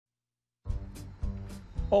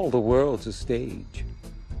All the world's a stage,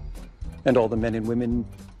 and all the men and women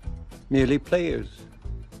merely players.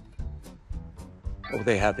 Oh,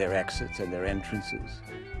 they have their exits and their entrances.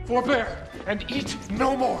 Forbear, and eat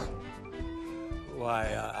no more. Why,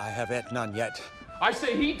 I have ate none yet. I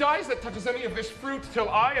say he dies that touches any of this fruit till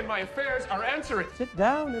I and my affairs are answered. Sit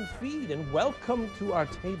down and feed, and welcome to our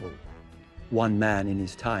table. One man in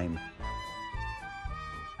his time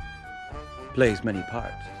plays many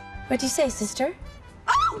parts. What do you say, sister?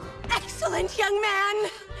 Oh, excellent, young man!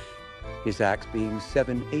 His acts being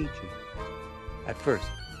 7 ages. At first,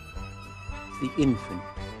 the infant,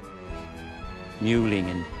 mewling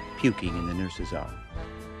and puking in the nurse's arm.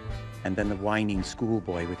 And then the whining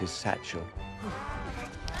schoolboy with his satchel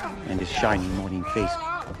and his shiny morning face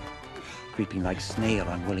creeping like snail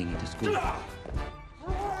unwillingly to school.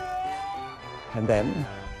 And then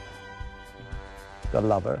the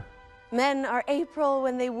lover. Men are April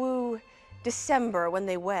when they woo, December when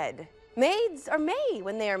they wed. Maids are May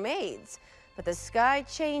when they are maids, but the sky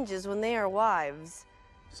changes when they are wives.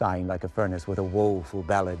 Sighing like a furnace with a woeful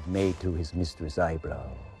ballad made to his mistress' eyebrow.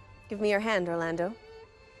 Give me your hand, Orlando.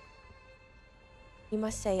 You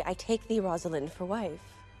must say, I take thee, Rosalind, for wife.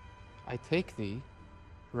 I take thee,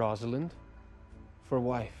 Rosalind, for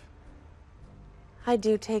wife. I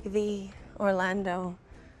do take thee, Orlando,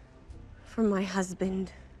 for my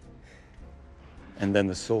husband. And then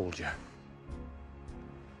the soldier,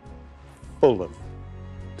 full of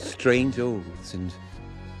strange oaths and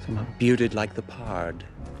somehow bearded like the pard.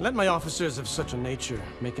 Let my officers of such a nature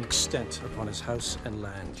make an extent upon his house and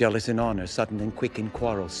land. Jealous in honor, sudden and quick in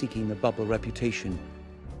quarrel, seeking the bubble reputation,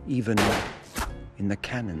 even in the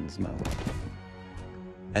cannon's mouth.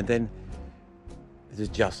 And then there's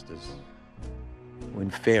justice, when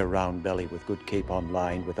fair round belly with good capon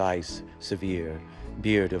lined, with eyes severe,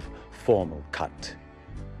 beard of formal cut.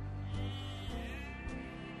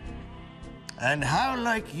 And how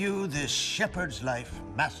like you this shepherd's life,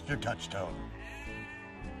 Master Touchstone?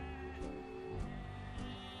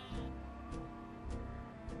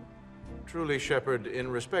 Truly, shepherd, in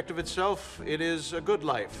respect of itself, it is a good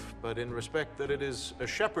life, but in respect that it is a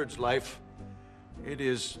shepherd's life, it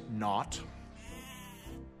is not.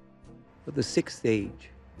 But the 6th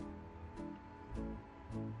age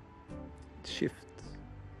shifts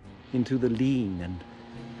into the lean and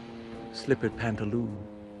slippered pantaloon,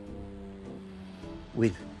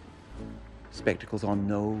 with spectacles on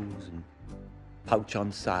nose and pouch on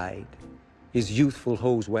side, his youthful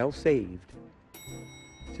hose well saved.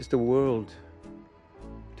 Just a world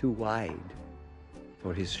too wide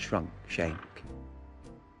for his shrunk shank,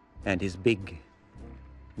 and his big,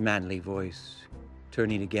 manly voice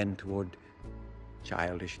turning again toward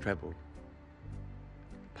childish treble,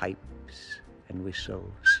 pipes and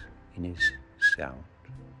whistles in his sound.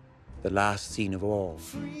 The last scene of all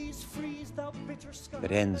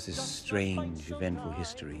that ends this strange, eventful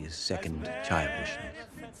history is second childishness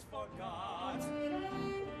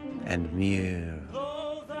and mere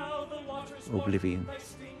oblivion,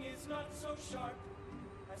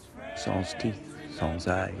 sans teeth, sans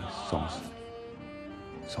eyes,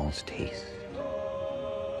 sans taste,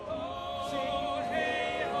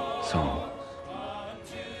 sans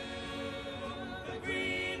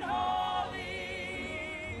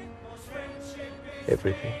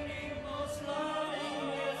everything.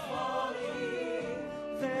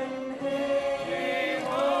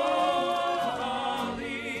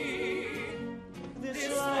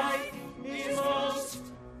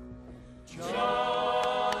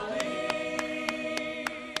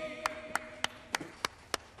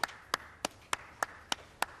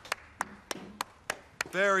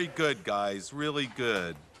 Very good, guys. Really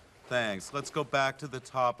good. Thanks. Let's go back to the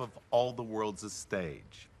top of All the World's a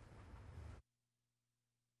Stage.